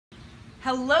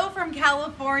Hello from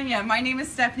California. My name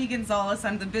is Stephanie Gonzalez.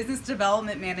 I'm the Business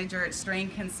Development Manager at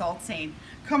Schein Consulting.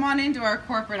 Come on into our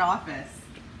corporate office.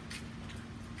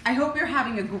 I hope you're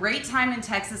having a great time in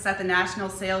Texas at the National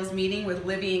Sales Meeting with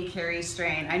Libby and Carrie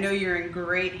Schein. I know you're in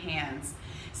great hands.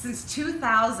 Since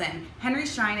 2000, Henry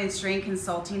Schein and Schein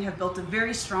Consulting have built a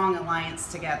very strong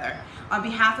alliance together. On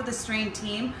behalf of the Schein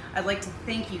team, I'd like to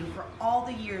thank you for all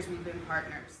the years we've been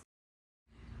partners.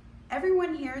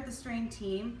 Everyone here at the Schein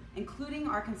team, including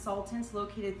our consultants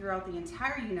located throughout the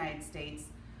entire United States,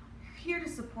 are here to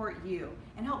support you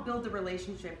and help build the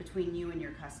relationship between you and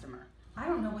your customer. I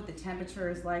don't know what the temperature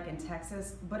is like in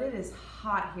Texas, but it is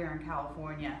hot here in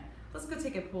California. Let's go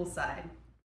take it poolside.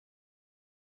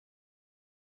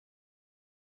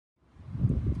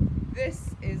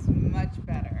 This is much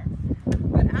better.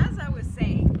 But as I was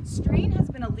saying, Schein has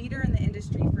been a leader in the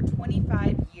industry for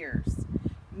 25 years.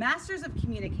 Masters of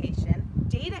communication,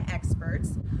 data experts,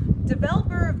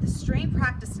 developer of the Schein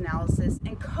practice analysis,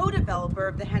 and co-developer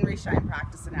of the Henry Schein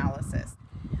practice analysis.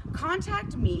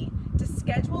 Contact me to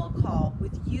schedule a call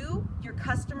with you, your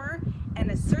customer, and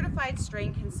a certified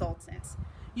Schein consultant.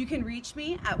 You can reach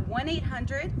me at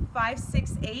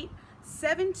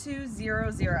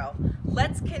 1-800-568-7200.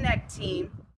 Let's connect,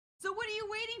 team. So what are you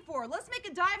waiting for? Let's make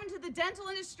a dive into the dental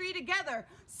industry together.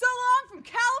 So long from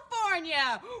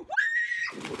California! Woo!